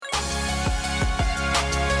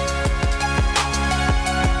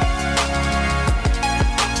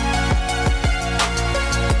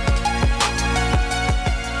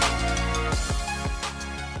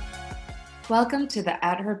Welcome to the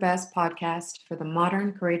At Her Best podcast for the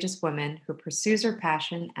modern, courageous woman who pursues her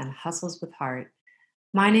passion and hustles with heart.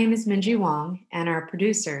 My name is Minji Wong, and our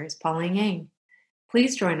producer is Pauline Yang.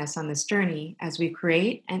 Please join us on this journey as we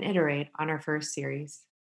create and iterate on our first series.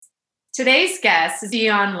 Today's guest is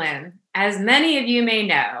Dion Lim. As many of you may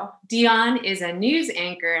know, Dion is a news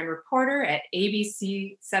anchor and reporter at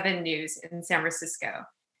ABC7 News in San Francisco.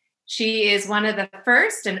 She is one of the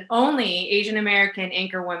first and only Asian American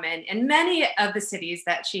anchor women in many of the cities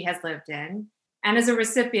that she has lived in, and is a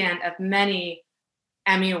recipient of many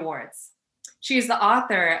Emmy Awards. She is the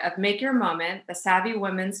author of Make Your Moment, the Savvy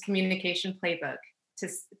Women's Communication Playbook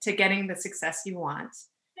to getting the success you want.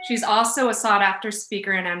 She's also a sought-after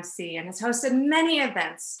speaker and MC and has hosted many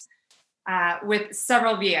events with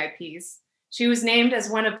several VIPs. She was named as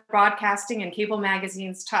one of Broadcasting and Cable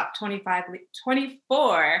Magazine's top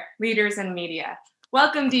 24 leaders in media.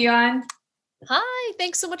 Welcome, Dion. Hi,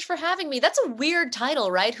 thanks so much for having me. That's a weird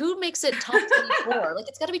title, right? Who makes it top 24? Like,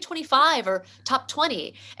 it's got to be 25 or top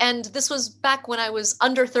 20. And this was back when I was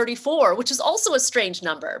under 34, which is also a strange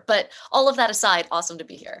number. But all of that aside, awesome to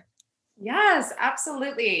be here. Yes,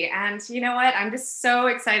 absolutely. And you know what? I'm just so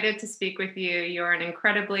excited to speak with you. You're an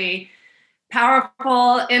incredibly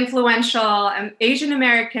powerful, influential Asian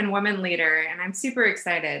American woman leader, and I'm super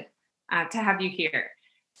excited to have you here.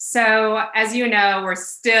 So, as you know, we're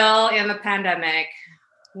still in the pandemic,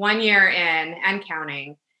 1 year in and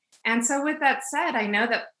counting. And so with that said, I know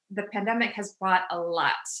that the pandemic has brought a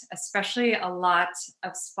lot, especially a lot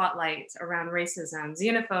of spotlight around racism,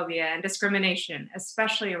 xenophobia, and discrimination,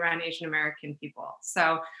 especially around Asian American people.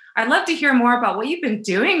 So I'd love to hear more about what you've been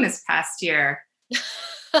doing this past year.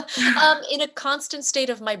 In a constant state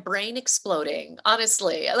of my brain exploding,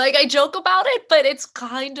 honestly. Like, I joke about it, but it's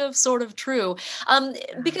kind of sort of true.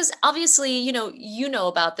 Because obviously, you know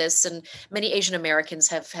about this, and many Asian Americans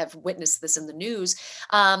have witnessed this in the news.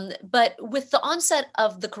 But with the onset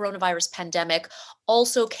of the coronavirus pandemic,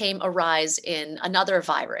 also came a rise in another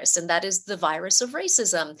virus, and that is the virus of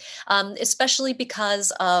racism, especially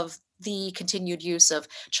because of the continued use of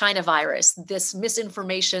China virus, this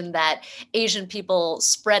misinformation that Asian people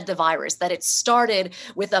spread the virus, that it started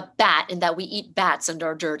with a bat and that we eat bats and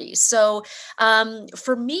are dirty. So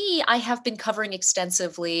for me, I have been covering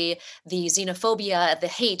extensively the xenophobia, the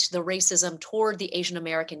hate, the racism toward the Asian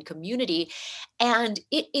American community. And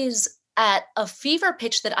it is at a fever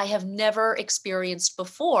pitch that I have never experienced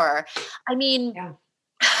before. I mean, yeah.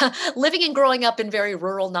 Living and growing up in very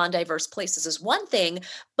rural, non-diverse places is one thing,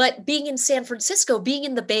 but being in San Francisco, being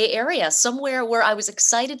in the Bay Area, somewhere where I was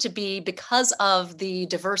excited to be because of the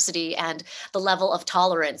diversity and the level of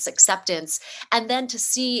tolerance, acceptance, and then to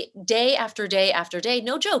see day after day after day,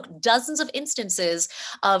 no joke, dozens of instances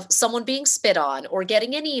of someone being spit on or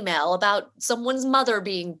getting an email about someone's mother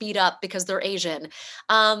being beat up because they're Asian.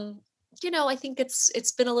 I think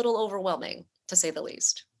it's been a little overwhelming, to say the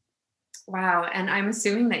least. Wow. And I'm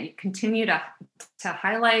assuming that you continue to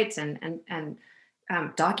highlight and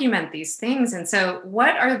document these things. And so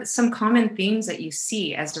what are some common themes that you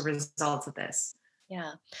see as a result of this?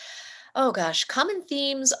 Yeah. Oh gosh, common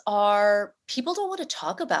themes are people don't want to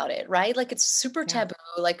talk about it, right? Like, it's super taboo.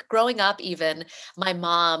 Like, growing up, even my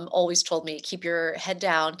mom always told me, keep your head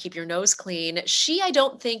down, keep your nose clean. She, I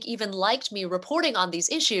don't think, even liked me reporting on these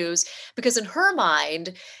issues because in her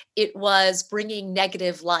mind, it was bringing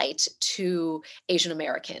negative light to Asian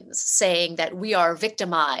Americans, saying that we are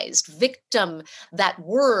victimized. Victim, that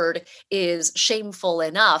word is shameful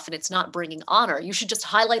enough and it's not bringing honor. You should just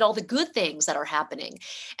highlight all the good things that are happening.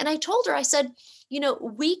 And I told her, I said,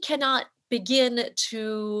 we cannot begin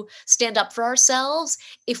to stand up for ourselves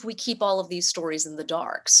if we keep all of these stories in the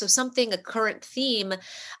dark. So a current theme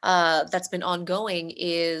that's been ongoing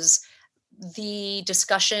is the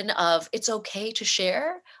discussion of it's okay to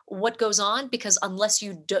share what goes on, because unless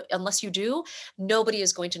you do, nobody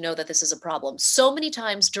is going to know that this is a problem. So many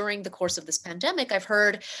times during the course of this pandemic, I've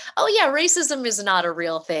heard, oh yeah, racism is not a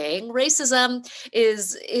real thing. Racism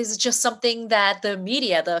is just something that the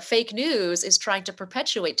media, the fake news, is trying to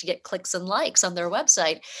perpetuate to get clicks and likes on their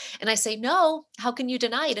website. And I say, no, how can you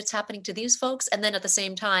deny it? It's happening to these folks. And then at the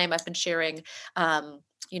same time, I've been sharing, the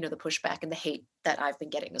pushback and the hate that I've been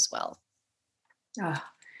getting as well. Oh,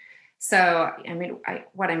 so,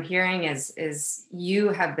 what I'm hearing is you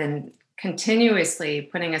have been continuously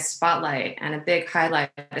putting a spotlight and a big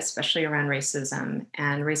highlight, especially around racism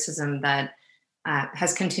that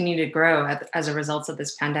has continued to grow as a result of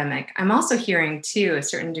this pandemic. I'm also hearing, too, a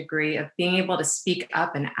certain degree of being able to speak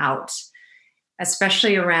up and out,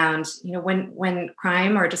 especially around, when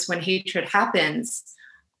crime or just when hatred happens.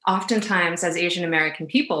 Oftentimes, as Asian American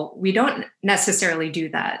people, we don't necessarily do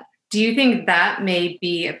that. Do you think that may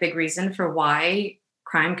be a big reason for why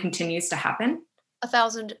crime continues to happen?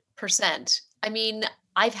 1,000%. I mean,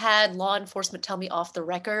 I've had law enforcement tell me off the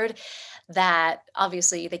record that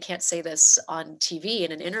obviously they can't say this on TV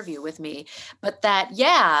in an interview with me, but that,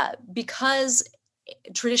 yeah, because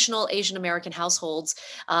traditional Asian American households,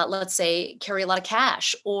 let's say, carry a lot of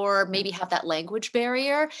cash or maybe have that language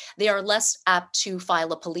barrier, they are less apt to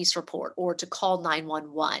file a police report or to call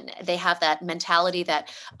 911. They have that mentality that,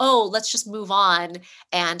 oh, let's just move on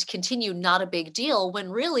and continue, not a big deal, when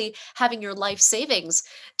really having your life savings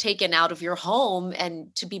taken out of your home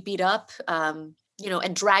and to be beat up.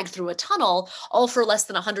 And dragged through a tunnel, all for less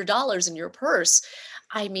than $100 in your purse.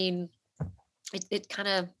 I mean, it kind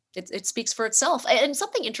of it speaks for itself. And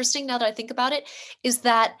something interesting now that I think about it is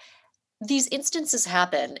that these instances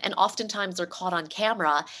happen and oftentimes they're caught on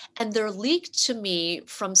camera and they're leaked to me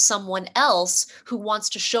from someone else who wants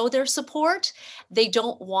to show their support. They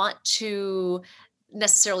don't want to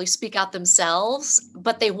necessarily speak out themselves,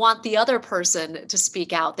 but they want the other person to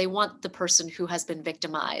speak out. They want the person who has been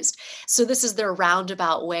victimized. So this is their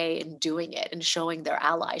roundabout way in doing it and showing their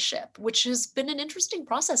allyship, which has been an interesting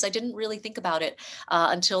process. I didn't really think about it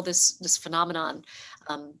until this phenomenon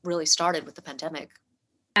really started with the pandemic.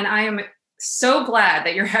 And I am so glad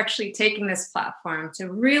that you're actually taking this platform to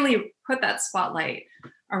really put that spotlight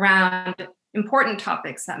around important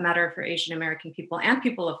topics that matter for Asian American people and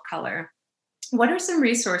people of color. What are some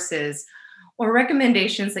resources or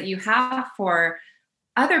recommendations that you have for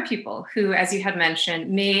other people who, as you had mentioned,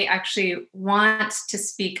 may actually want to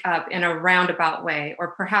speak up in a roundabout way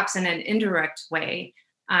or perhaps in an indirect way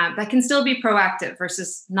that can still be proactive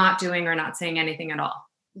versus not doing or not saying anything at all?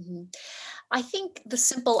 Mhm. I think the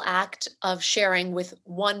simple act of sharing with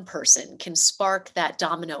one person can spark that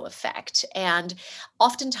domino effect. And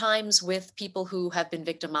oftentimes, with people who have been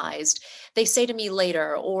victimized, they say to me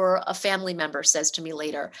later, or a family member says to me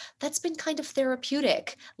later, that's been kind of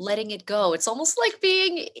therapeutic, letting it go. It's almost like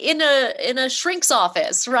being in a shrink's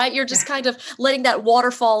office, right? You're just kind of letting that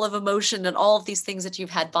waterfall of emotion and all of these things that you've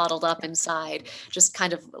had bottled up inside just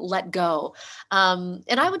kind of let go. And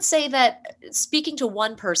I would say that speaking to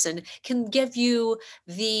one person can give you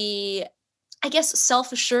the, I guess,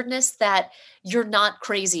 self assuredness that you're not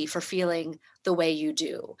crazy for feeling the way you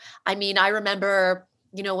do. I mean, I remember,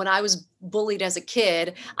 when I was bullied as a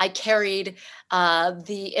kid, I carried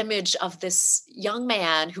the image of this young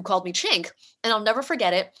man who called me chink, and I'll never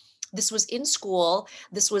forget it. This was in school.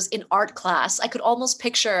 This was in art class. I could almost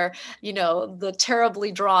picture, the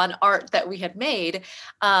terribly drawn art that we had made.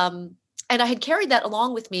 And I had carried that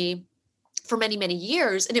along with me for many, many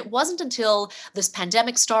years. And it wasn't until this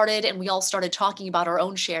pandemic started and we all started talking about our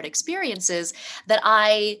own shared experiences that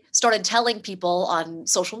I started telling people on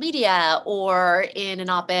social media or in an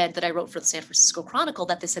op-ed that I wrote for the San Francisco Chronicle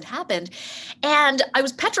that this had happened. And I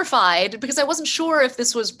was petrified because I wasn't sure if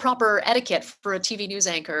this was proper etiquette for a TV news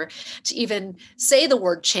anchor to even say the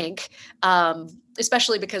word chink.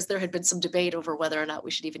 Especially because there had been some debate over whether or not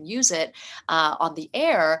we should even use it on the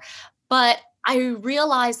air. But I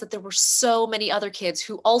realized that there were so many other kids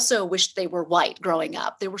who also wished they were white growing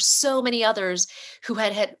up. There were so many others who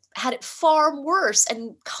had it far worse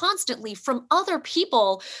and constantly from other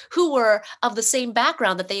people who were of the same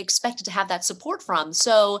background that they expected to have that support from.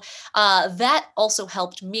 So that also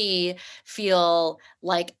helped me feel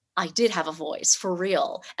like I did have a voice for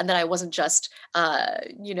real and that I wasn't just,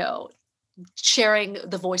 sharing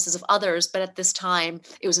the voices of others, but at this time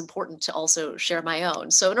it was important to also share my own.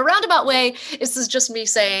 So in a roundabout way, this is just me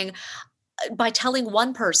saying by telling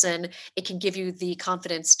one person, it can give you the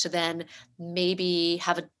confidence to then maybe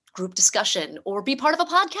have a group discussion or be part of a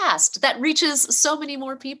podcast that reaches so many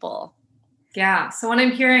more people. Yeah. So what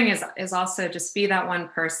I'm hearing is also just be that one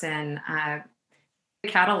person, the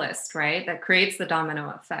catalyst, right? That creates the domino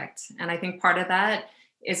effect. And I think part of that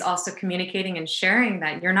is also communicating and sharing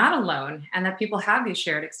that you're not alone and that people have these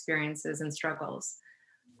shared experiences and struggles.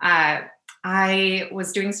 I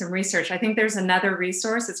was doing some research. I think there's another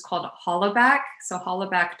resource. It's called Hollaback. So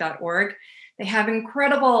hollaback.org. They have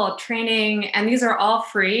incredible training, and these are all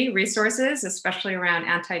free resources, especially around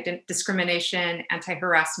anti-discrimination,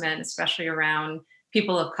 anti-harassment, especially around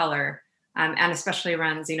people of color, and especially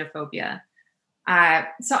around xenophobia.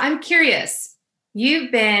 So I'm curious,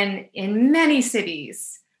 you've been in many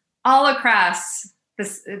cities all across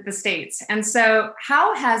the states. And so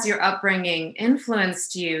how has your upbringing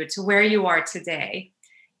influenced you to where you are today?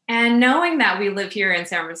 And knowing that we live here in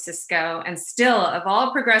San Francisco and still of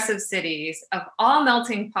all progressive cities, of all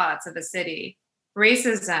melting pots of a city,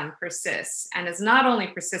 racism persists and is not only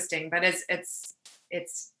persisting, but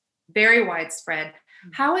it's very widespread.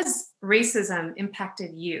 How has racism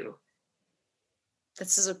impacted you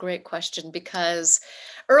This is a great question because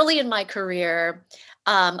early in my career,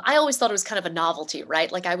 I always thought it was kind of a novelty,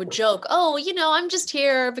 right? Like I would joke, oh, I'm just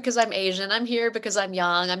here because I'm Asian. I'm here because I'm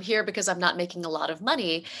young. I'm here because I'm not making a lot of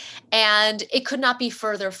money. And it could not be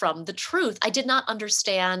further from the truth. I did not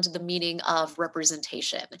understand the meaning of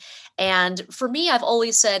representation. And for me, I've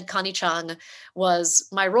always said Connie Chung was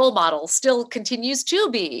my role model, still continues to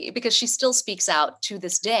be because she still speaks out to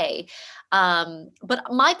this day.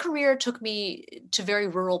 But my career took me to very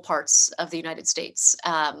rural parts of the United States,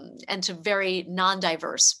 and to very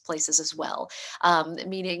non-diverse places as well,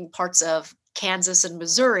 meaning parts of Kansas and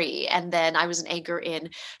Missouri. And then I was an anchor in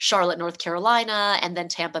Charlotte, North Carolina, and then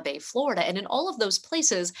Tampa Bay, Florida. And in all of those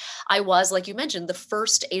places, I was, like you mentioned, the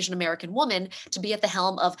first Asian American woman to be at the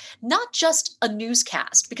helm of not just a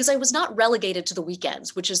newscast, because I was not relegated to the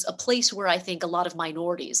weekends, which is a place where I think a lot of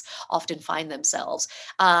minorities often find themselves.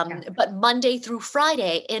 Yeah. But Monday through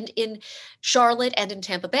Friday, and in Charlotte and in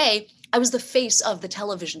Tampa Bay, I was the face of the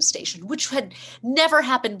television station, which had never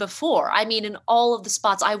happened before. I mean, in all of the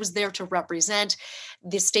spots, I was there to represent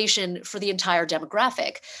the station for the entire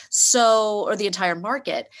demographic, or the entire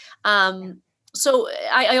market. So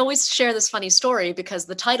I always share this funny story because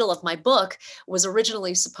the title of my book was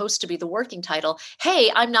originally supposed to be the working title,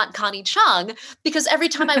 Hey, I'm Not Connie Chung, because every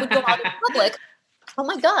time I would go out in public, oh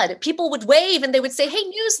my God, people would wave and they would say, Hey,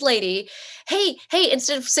 news lady. Hey,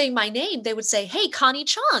 instead of saying my name, they would say, Hey, Connie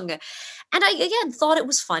Chung. And I, again, thought it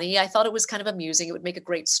was funny. I thought it was kind of amusing. It would make a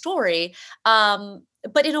great story.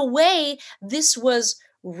 But in a way, this was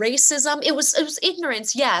racism. It was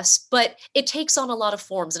ignorance, yes, but it takes on a lot of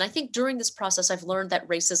forms. And I think during this process, I've learned that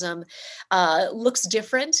racism looks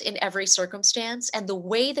different in every circumstance. And the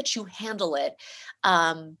way that you handle it,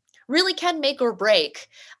 really can make or break,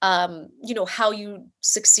 how you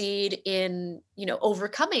succeed in,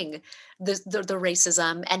 overcoming the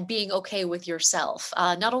racism and being okay with yourself,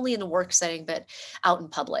 not only in a work setting, but out in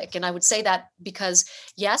public. And I would say that because,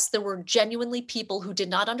 yes, there were genuinely people who did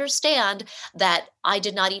not understand that I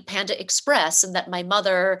did not eat Panda Express and that my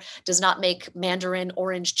mother does not make Mandarin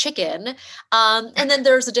orange chicken. And then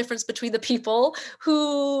there's a difference between the people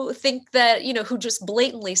who think that, who just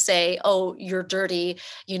blatantly say, oh, you're dirty.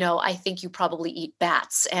 I think you probably eat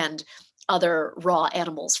bats and other raw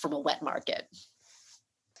animals from a wet market.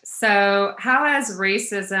 So, how has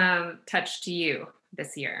racism touched you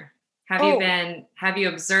this year? Oh, Have you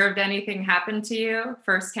observed anything happen to you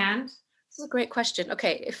firsthand? this is a great question.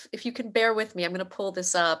 Okay, if you can bear with me, I'm going to pull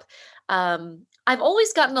this up. I've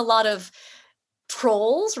always gotten a lot of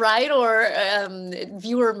trolls, right? Or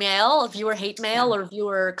viewer hate Yeah. mail, or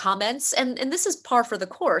viewer comments, and this is par for the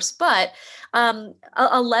course. But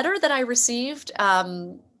a letter that I received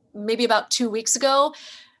maybe about 2 weeks ago,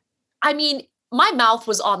 I mean, my mouth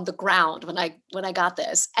was on the ground when I got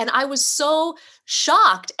this, and I was so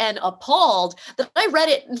shocked and appalled that I read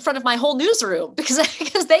it in front of my whole newsroom because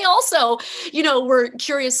they also, were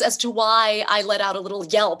curious as to why I let out a little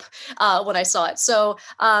yelp when I saw it. So,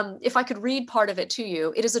 if I could read part of it to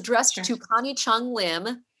you, it is addressed Sure. to Connie Chung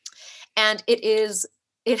Lim, and it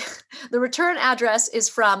the return address is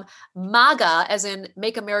from MAGA, as in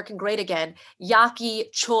Make American Great Again, Yaki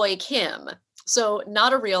Choi Kim. So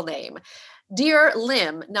not a real name. Dear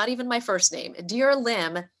Lim, not even my first name. Dear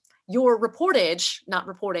Lim, your reportage, not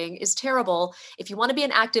reporting, is terrible. If you want to be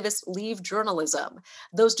an activist, leave journalism.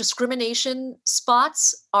 Those discrimination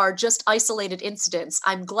spots are just isolated incidents.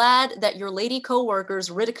 I'm glad that your lady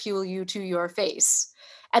coworkers ridicule you to your face.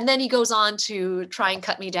 And then he goes on to try and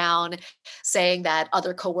cut me down, saying that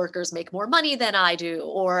other coworkers make more money than I do,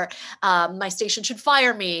 or my station should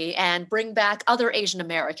fire me and bring back other Asian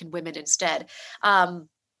American women instead.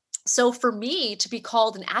 So for me to be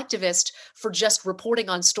called an activist for just reporting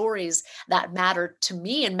on stories that matter to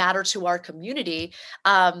me and matter to our community,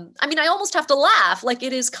 I mean, I almost have to laugh. Like,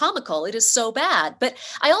 it is comical. It is so bad. But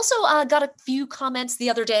I also got a few comments the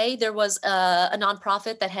other day. There was a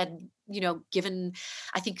nonprofit that had, given,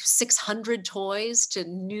 I think, 600 toys to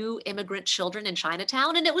new immigrant children in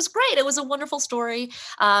Chinatown. And it was great. It was a wonderful story.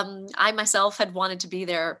 I myself had wanted to be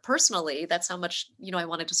there personally. That's how much, I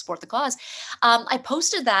wanted to support the cause. I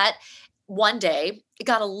posted that one day. It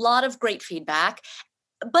got a lot of great feedback.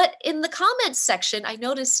 But in the comments section, I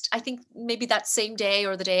noticed, I think maybe that same day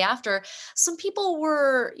or the day after, some people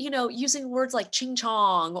were, using words like ching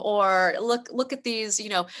chong, or look at these,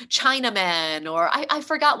 Chinamen, or I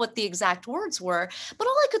forgot what the exact words were. But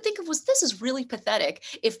all I could think of was, this is really pathetic.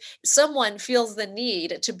 If someone feels the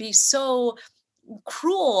need to be so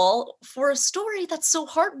cruel for a story that's so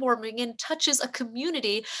heartwarming and touches a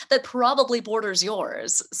community that probably borders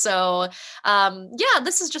yours. So, yeah,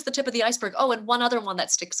 this is just the tip of the iceberg. Oh, and one other one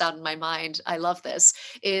that sticks out in my mind, I love this,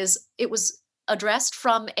 is it was addressed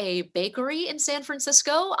from a bakery in San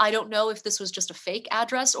Francisco. I don't know if this was just a fake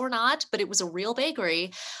address or not, but it was a real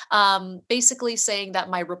bakery, basically saying that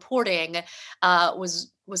my reporting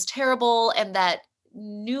was terrible and that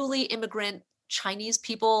newly immigrant Chinese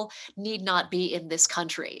people need not be in this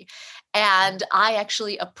country. And I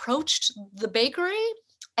actually approached the bakery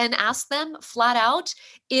and asked them flat out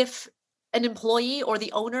if an employee or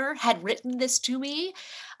the owner had written this to me.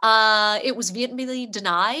 It was vehemently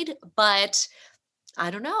denied, but I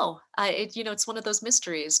don't know. It's one of those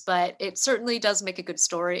mysteries, but it certainly does make a good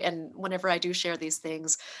story. And whenever I do share these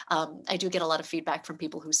things, I do get a lot of feedback from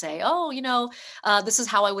people who say, "Oh, this is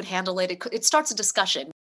how I would handle it." It starts a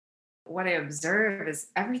discussion. What I observe is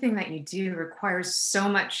everything that you do requires so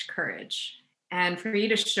much courage. And for you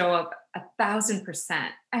to show up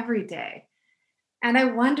 1,000% every day. And I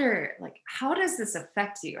wonder, like, how does this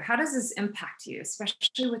affect you? How does this impact you,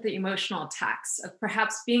 especially with the emotional attacks of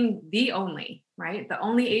perhaps being the only, right? The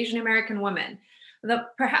only Asian American woman,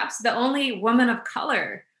 perhaps the only woman of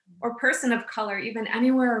color or person of color, even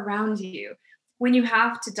anywhere around you, when you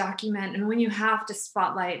have to document and when you have to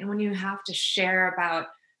spotlight and when you have to share about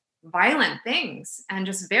violent things and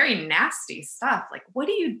just very nasty stuff. Like, what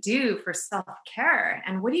do you do for self care?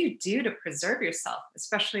 And what do you do to preserve yourself,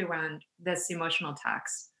 especially around this emotional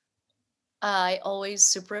tax? I always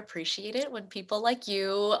super appreciate it when people like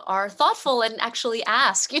you are thoughtful and actually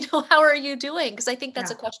ask, how are you doing? Because I think that's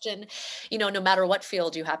a Yeah. question, no matter what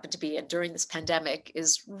field you happen to be in during this pandemic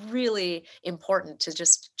is really important to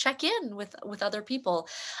just check in with other people.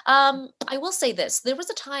 I will say this, there was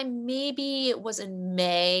a time, maybe it was in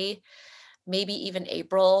May, maybe even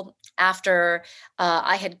April, after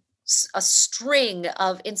I had a string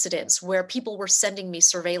of incidents where people were sending me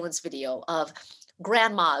surveillance video of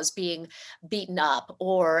grandmas being beaten up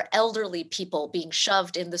or elderly people being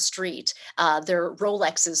shoved in the street, their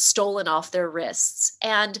Rolexes stolen off their wrists.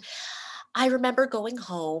 And I remember going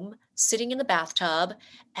home, sitting in the bathtub,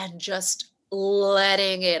 and just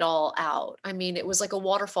letting it all out. I mean, it was like a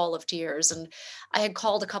waterfall of tears. And I had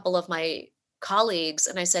called a couple of my colleagues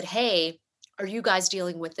and I said, "Hey, are you guys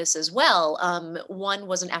dealing with this as well?" One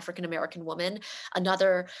was an African American woman,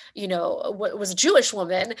 another, was a Jewish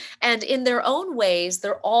woman. And in their own ways,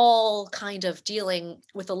 they're all kind of dealing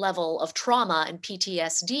with a level of trauma and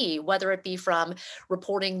PTSD, whether it be from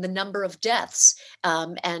reporting the number of deaths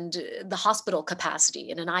and the hospital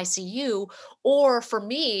capacity in an ICU, or for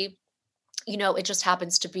me, it just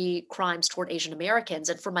happens to be crimes toward Asian Americans.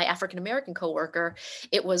 And for my African American coworker,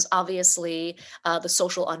 it was obviously the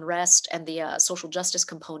social unrest and the social justice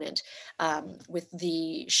component with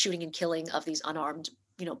the shooting and killing of these unarmed,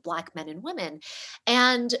 Black men and women.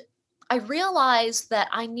 And I realized that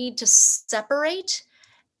I need to separate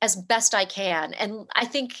as best I can. And I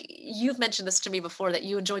think you've mentioned this to me before, that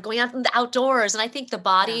you enjoy going out in the outdoors. And I think the Yeah.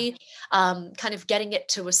 body, kind of getting it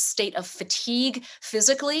to a state of fatigue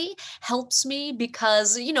physically helps me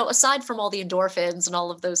because, aside from all the endorphins and all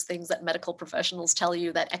of those things that medical professionals tell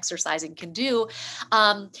you that exercising can do,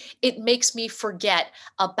 it makes me forget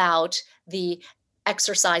about the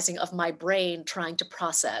exercising of my brain trying to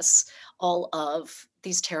process all of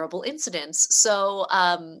these terrible incidents. So,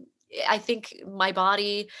 I think my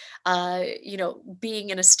body, being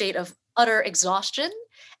in a state of utter exhaustion,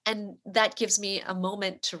 and that gives me a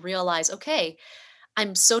moment to realize, okay,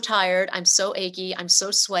 I'm so tired, I'm so achy, I'm so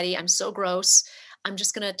sweaty, I'm so gross. I'm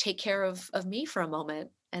just gonna take care of me for a moment,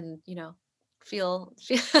 and feel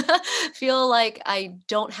like I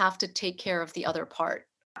don't have to take care of the other part.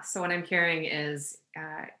 So, what I'm hearing is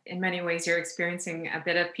in many ways, you're experiencing a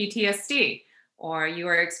bit of PTSD or you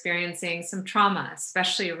are experiencing some trauma,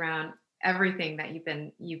 especially around everything that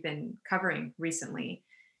you've been covering recently.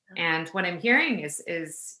 And what I'm hearing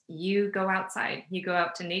is you go outside, you go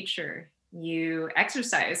out to nature, you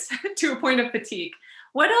exercise to a point of fatigue.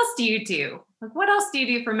 What else do you do? Like, what else do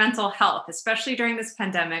you do for mental health, especially during this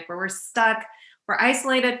pandemic where we're stuck, we're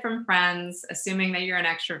isolated from friends, assuming that you're an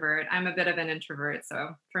extrovert. I'm a bit of an introvert,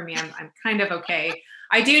 so for me, I'm kind of okay.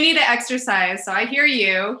 I do need to exercise, so I hear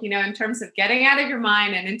you, in terms of getting out of your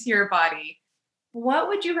mind and into your body. What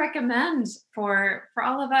would you recommend for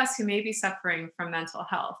all of us who may be suffering from mental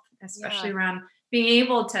health, especially Yeah. around being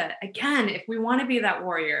able to, again, if we want to be that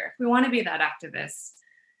warrior, if we want to be that activist,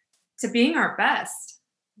 to being our best?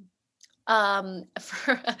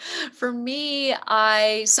 For me,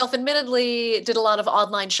 I self-admittedly did a lot of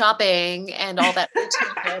online shopping and all that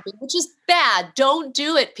retail therapy, which is bad. Don't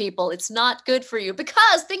do it, people. It's not good for you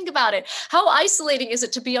because think about it. How isolating is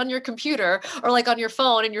it to be on your computer or like on your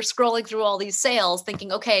phone and you're scrolling through all these sales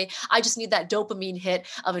thinking, okay, I just need that dopamine hit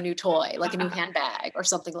of a new toy, like a new handbag or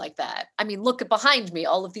something like that. I mean, look behind me,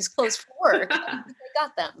 all of these clothes for work. I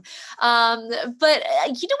got them. But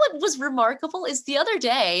you know what was remarkable is the other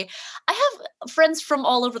day, I have friends from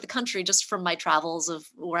all over the country just from my travels of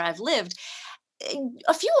where I've lived.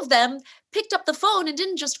 A few of them picked up the phone and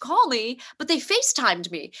didn't just call me, but they FaceTimed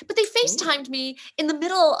me. But they Ooh. FaceTimed me in the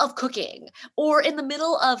middle of cooking or in the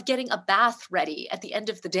middle of getting a bath ready at the end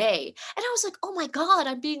of the day. And I was like, oh my God,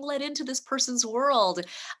 I'm being led into this person's world.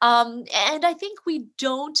 And I think we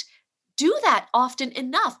don't do that often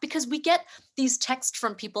enough because we get these texts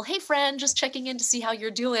from people, hey friend, just checking in to see how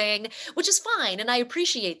you're doing, which is fine and I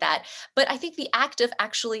appreciate that. But I think the act of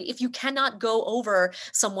actually, if you cannot go over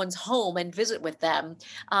someone's home and visit with them,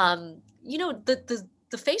 the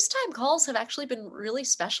FaceTime calls have actually been really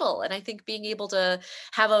special. And I think being able to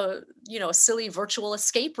have a silly virtual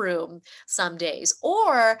escape room some days,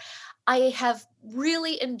 or I have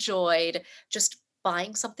really enjoyed just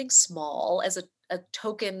buying something small as a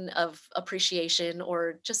token of appreciation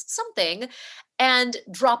or just something and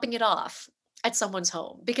dropping it off at someone's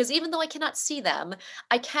home because even though I cannot see them,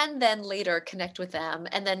 I can then later connect with them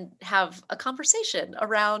and then have a conversation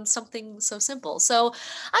around something so simple. So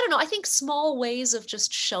I don't know, I think small ways of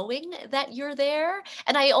just showing that you're there.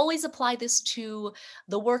 And I always apply this to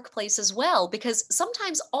the workplace as well, because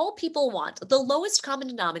sometimes all people want, the lowest common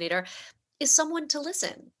denominator, is someone to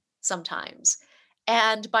listen sometimes.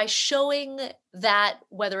 And by showing that,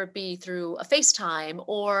 whether it be through a FaceTime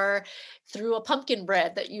or through a pumpkin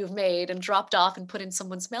bread that you've made and dropped off and put in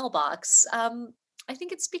someone's mailbox, I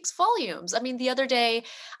think it speaks volumes. I mean, the other day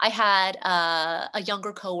I had a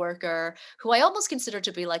younger coworker who I almost considered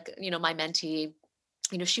to be like, my mentee.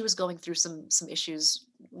 She was going through some issues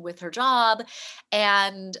with her job,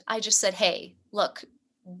 and I just said, "Hey, look,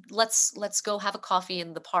 let's go have a coffee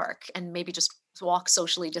in the park and maybe just walk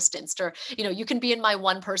socially distanced, or you can be in my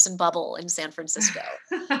one person bubble in San Francisco."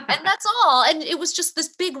 And that's all. And it was just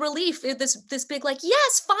this big relief, this big like,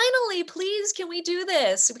 yes, finally, please, can we do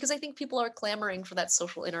this? Because I think people are clamoring for that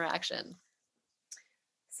social interaction.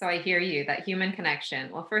 So I hear you, that human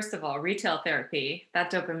connection. Well, first of all, retail therapy,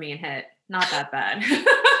 that dopamine hit, not that bad.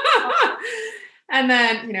 And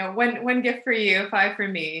then, one gift for you, five for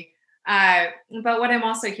me. Uh, but what I'm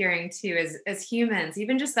also hearing too is as humans,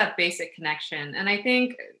 even just that basic connection. And I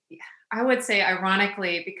think I would say,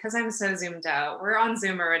 ironically, because I'm so zoomed out, we're on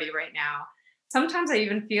Zoom already right now. Sometimes I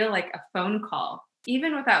even feel like a phone call,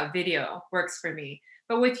 even without video, works for me.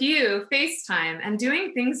 But with you, FaceTime and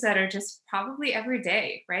doing things that are just probably every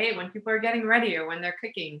day, right? When people are getting ready or when they're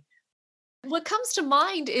cooking. What comes to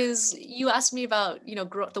mind is you asked me about,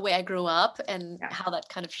 the way I grew up and Yeah. how that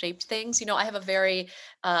kind of shaped things. I have a very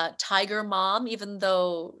tiger mom, even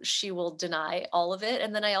though she will deny all of it.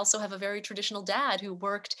 And then I also have a very traditional dad who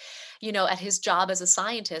worked, at his job as a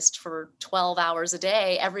scientist for 12 hours a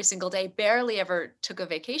day, every single day, barely ever took a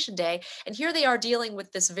vacation day. And here they are dealing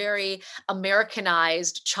with this very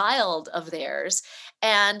Americanized child of theirs.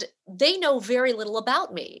 And they know very little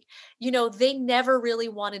about me. They never really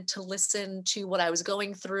wanted to listen to what I was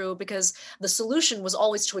going through because the solution was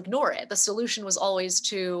always to ignore it. The solution was always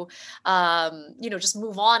to, just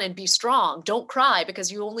move on and be strong. Don't cry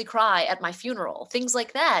because you only cry at my funeral, things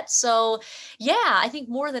like that. So, yeah, I think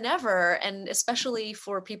more than ever, and especially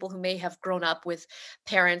for people who may have grown up with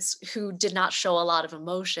parents who did not show a lot of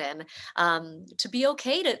emotion, to be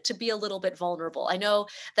okay to be a little bit vulnerable. I know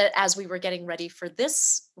that as we were getting ready for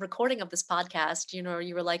this recording of this podcast,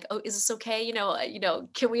 you were like, "Oh, is this okay?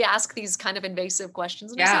 Can we ask these kind of invasive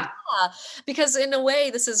questions?" And I said, Yeah. "Yeah," because in a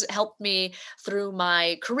way, this has helped me through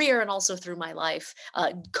my career and also through my life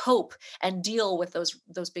cope and deal with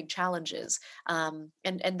those big challenges. And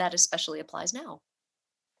that especially applies now.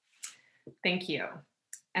 Thank you.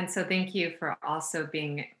 And so thank you for also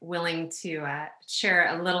being willing to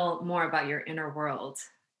share a little more about your inner world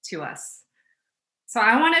to us. So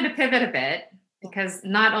I wanted to pivot a bit because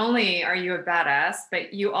not only are you a badass,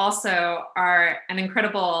 but you also are an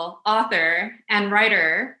incredible author and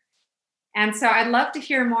writer. And so I'd love to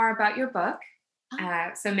hear more about your book.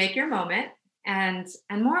 So make your moment, and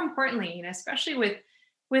more importantly, especially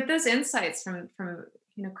with those insights from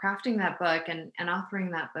crafting that book and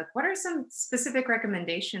authoring that book. What are some specific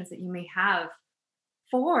recommendations that you may have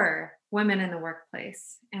for women in the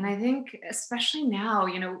workplace? And I think especially now,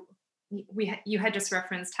 you had just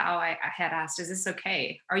referenced how I had asked, "Is this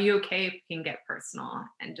okay? Are you okay if we can get personal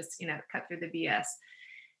and just cut through the BS?"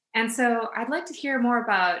 And so I'd like to hear more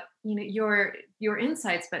about your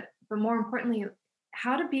insights, but more importantly,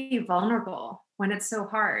 how to be vulnerable when it's so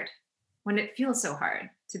hard, when it feels so hard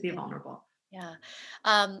to be vulnerable. Yeah.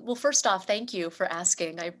 Well, first off, thank you for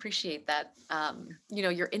asking. I appreciate that.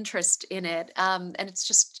 Your interest in it. And it's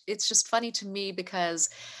just funny to me because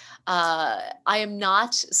I am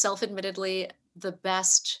not self-admittedly the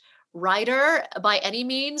best writer by any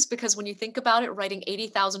means, because when you think about it, writing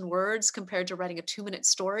 80,000 words compared to writing a 2-minute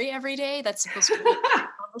story every day, that's supposed to be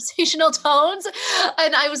conversational tones.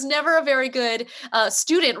 And I was never a very good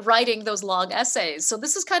student writing those long essays. So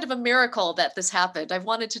this is kind of a miracle that this happened. I've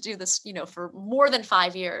wanted to do this, for more than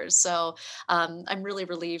 5 years. So I'm really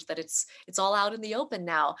relieved that it's all out in the open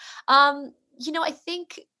now. I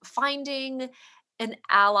think finding an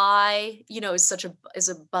ally, is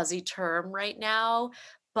a buzzy term right now,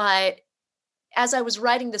 but as I was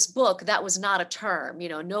writing this book, that was not a term.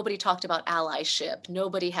 Nobody talked about allyship.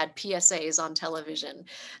 Nobody had PSAs on television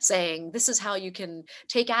saying, this is how you can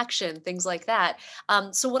take action, things like that.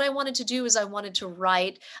 So, what I wanted to do is I wanted to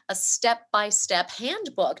write a step by step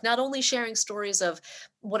handbook, not only sharing stories of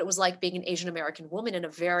what it was like being an Asian American woman in a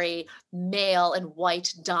very male and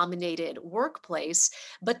white dominated workplace,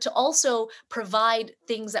 but to also provide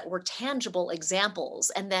things that were tangible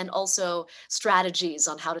examples and then also strategies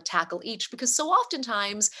on how to tackle each. Because so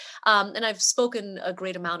oftentimes, and I've spoken a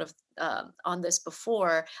great amount of on this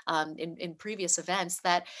before in previous events,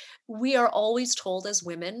 that we are always told as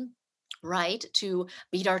women, right, to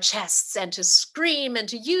beat our chests and to scream and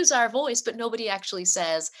to use our voice, but nobody actually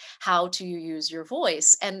says how to use your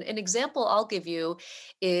voice. And an example I'll give you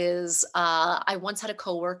is I once had a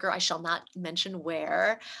coworker, I shall not mention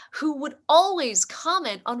where, who would always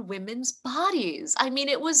comment on women's bodies. I mean,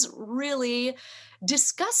 it was really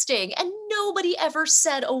disgusting and nobody ever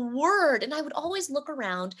said a word. And I would always look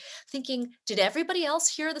around thinking, did everybody else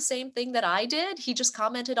hear the same thing that I did? He just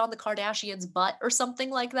commented on the Kardashians' butt or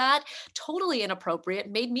something like that. Totally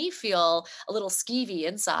inappropriate, made me feel a little skeevy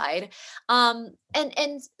inside.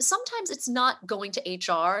 And sometimes it's not going to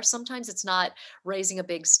HR, sometimes it's not raising a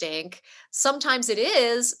big stink. Sometimes it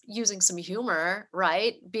is using some humor,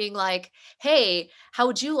 right? Being like, hey, how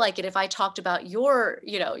would you like it if I talked about your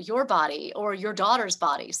body or your daughter's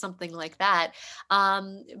body, something like that.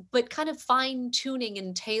 But kind of fine tuning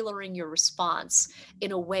and tailoring your response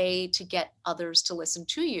in a way to get others to listen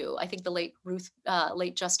to you. I think the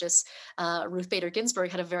late Justice Ruth Bader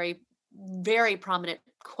Ginsburg had a very, very prominent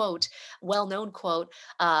quote, well-known quote,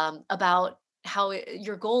 about how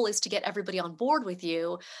your goal is to get everybody on board with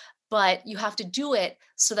you, but you have to do it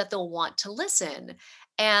so that they'll want to listen.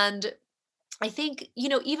 And I think,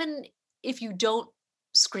 even if you don't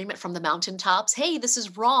scream it from the mountaintops, hey, this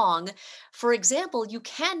is wrong. For example, you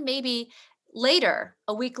can maybe later,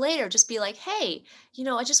 a week later, just be like, hey,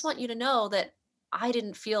 I just want you to know that I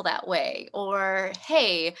didn't feel that way. Or,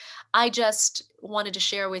 hey, I just wanted to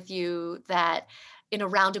share with you that in a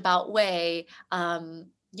roundabout way,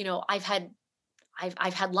 I've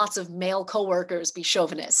had lots of male coworkers be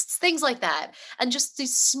chauvinists, things like that. And just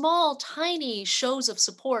these small, tiny shows of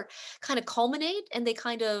support kind of culminate and they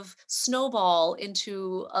kind of snowball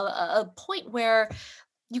into a point where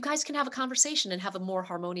you guys can have a conversation and have a more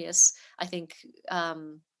harmonious, I think,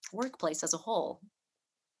 workplace as a whole.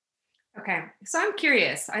 Okay, so I'm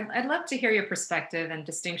curious. I'd love to hear your perspective and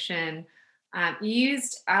distinction. You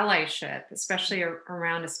used allyship, especially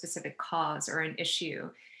around a specific cause or an issue.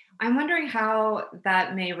 I'm wondering how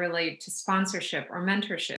that may relate to sponsorship or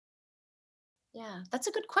mentorship. Yeah, that's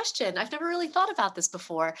a good question. I've never really thought about this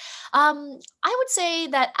before. I would say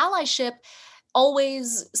that allyship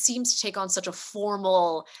always seems to take on such a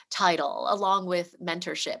formal title along with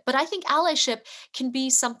mentorship. But I think allyship can be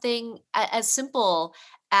something as simple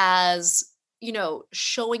as,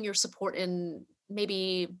 showing your support in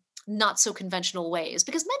maybe not so conventional ways.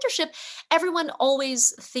 Because mentorship, everyone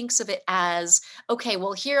always thinks of it as, okay,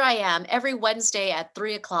 well, here I am every Wednesday at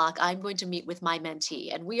 3 o'clock. I'm going to meet with my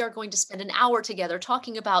mentee and we are going to spend an hour together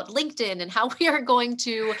talking about LinkedIn and how we are going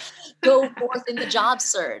to go forth in the job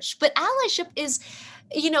search. But allyship is,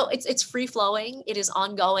 it's free flowing, it is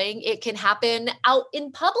ongoing, it can happen out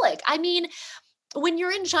in public. I mean, when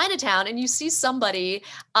you're in Chinatown and you see somebody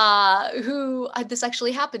who this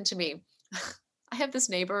actually happened to me. I have this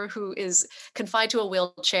neighbor who is confined to a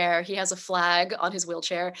wheelchair. He has a flag on his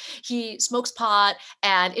wheelchair. He smokes pot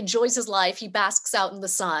and enjoys his life. He basks out in the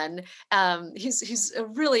sun. He's a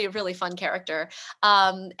really fun character.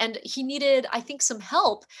 And he needed, I think, some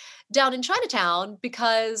help down in Chinatown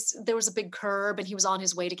because there was a big curb and he was on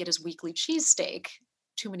his way to get his weekly cheesesteak.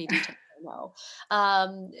 Too many details, I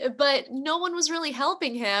know. But no one was really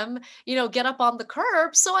helping him, get up on the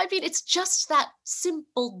curb. So, I mean, it's just that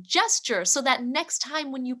simple gesture so that next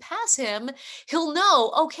time when you pass him, he'll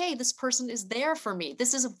know, okay, this person is there for me.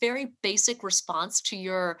 This is a very basic response to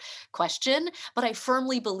your question, but I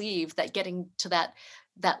firmly believe that getting to that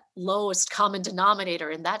lowest common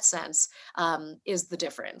denominator in that sense is the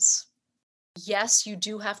difference. Yes, you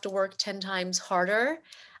do have to work 10 times harder,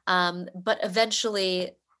 but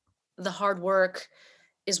eventually the hard work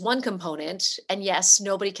is one component. And yes,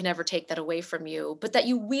 nobody can ever take that away from you, but that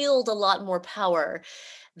you wield a lot more power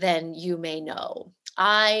than you may know.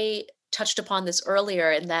 I touched upon this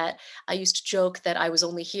earlier in that I used to joke that I was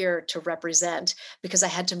only here to represent because I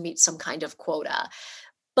had to meet some kind of quota.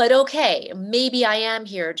 But okay, maybe I am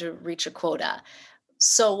here to reach a quota.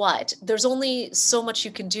 So what? There's only so much you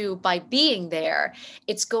can do by being there.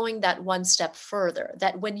 It's going that one step further.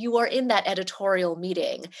 That when you are in that editorial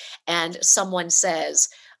meeting and someone says,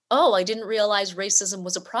 "Oh, I didn't realize racism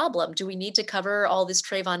was a problem. Do we need to cover all this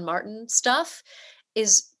Trayvon Martin stuff?"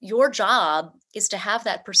 Is your job is to have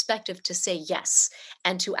that perspective to say yes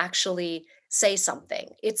and to actually say something.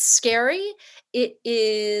 It's scary. It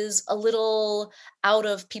is a little out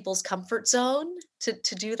of people's comfort zone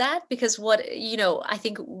to do that because I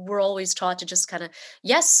think we're always taught to just kind of,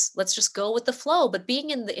 yes, let's just go with the flow. But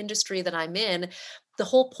being in the industry that I'm in, the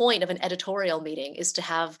whole point of an editorial meeting is to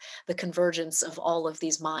have the convergence of all of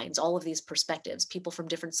these minds, all of these perspectives, people from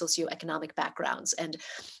different socioeconomic backgrounds and,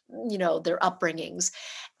 their upbringings.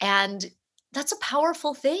 And that's a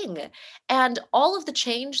powerful thing. And all of the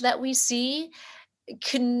change that we see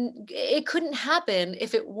couldn't happen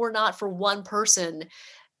if it were not for one person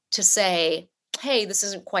to say, hey, this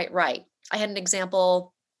isn't quite right. I had an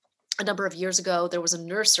example a number of years ago. There was a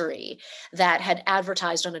nursery that had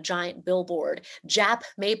advertised on a giant billboard, Jap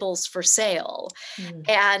maples for sale. Mm.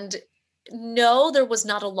 And no, there was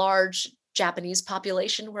not a large Japanese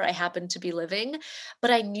population where I happened to be living,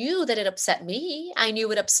 but I knew that it upset me. I knew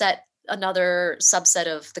it upset another subset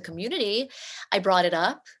of the community. I brought it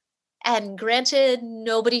up. And granted,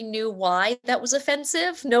 nobody knew why that was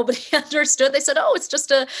offensive. Nobody understood. They said, oh, it's just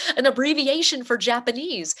an abbreviation for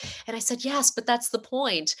Japanese. And I said, yes, but that's the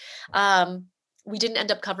point. We didn't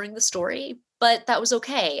end up covering the story, but that was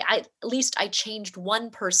okay. At least I changed one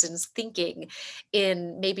person's thinking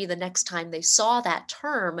in maybe the next time they saw that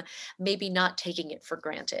term, maybe not taking it for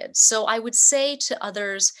granted. So I would say to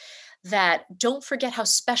others that don't forget how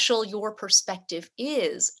special your perspective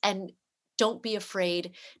is and don't be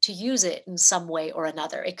afraid to use it in some way or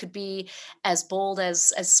another. It could be as bold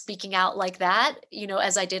as speaking out like that,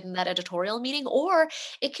 as I did in that editorial meeting, or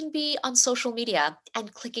it can be on social media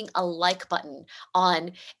and clicking a like button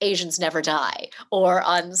on Asians Never Die or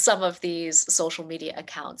on some of these social media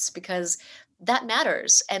accounts because that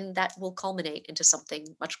matters and that will culminate into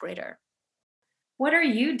something much greater. What are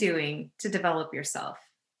you doing to develop yourself,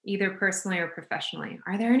 either personally or professionally?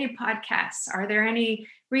 Are there any podcasts? Are there any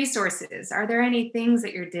resources? Are there any things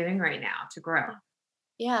that you're doing right now to grow?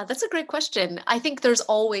 Yeah, that's a great question. I think there's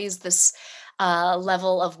always this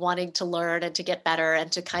level of wanting to learn and to get better and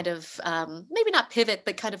to kind of maybe not pivot,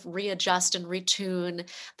 but kind of readjust and retune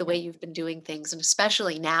the way you've been doing things. And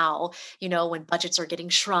especially now, when budgets are getting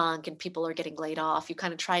shrunk and people are getting laid off, you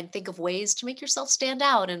kind of try and think of ways to make yourself stand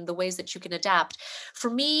out and the ways that you can adapt. For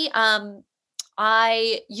me,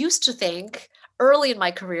 I used to think early in my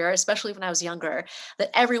career, especially when I was younger, that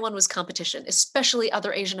everyone was competition, especially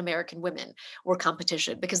other Asian American women were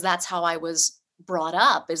competition, because that's how I was brought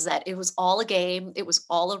up, is that it was all a game, it was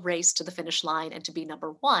all a race to the finish line and to be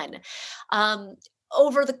number one. Um,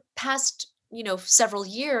 Over the past, several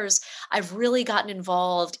years, I've really gotten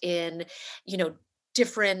involved in, you know,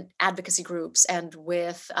 different advocacy groups and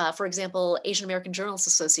with, for example, Asian American Journalists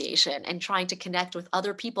Association, and trying to connect with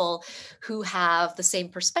other people who have the same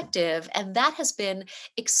perspective. And that has been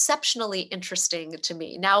exceptionally interesting to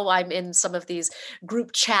me. Now I'm in some of these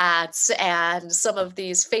group chats and some of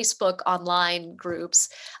these Facebook online groups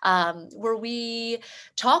where we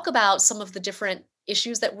talk about some of the different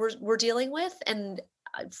issues that we're dealing with and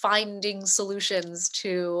finding solutions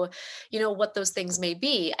to what those things may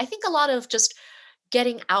be. I think a lot of just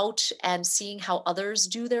getting out and seeing how others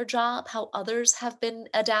do their job, how others have been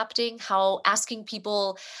adapting, how asking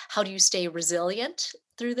people, how do you stay resilient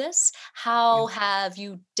through this? Yeah. How have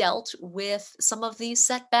you dealt with some of these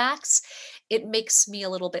setbacks? It makes me a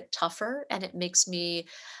little bit tougher and it makes me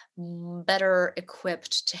better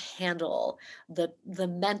equipped to handle the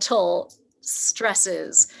mental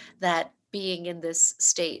stresses that being in this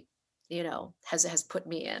state, has put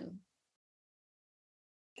me in.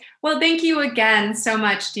 Well, thank you again so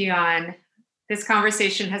much, Dion. This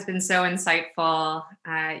conversation has been so insightful.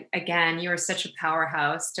 Again, you are such a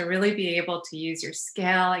powerhouse to really be able to use your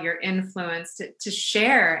scale, your influence to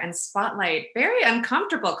share and spotlight very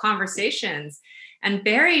uncomfortable conversations and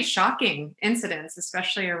very shocking incidents,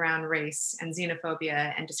 especially around race and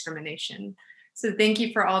xenophobia and discrimination. So, thank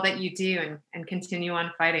you for all that you do and continue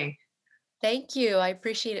on fighting. Thank you. I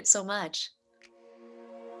appreciate it so much.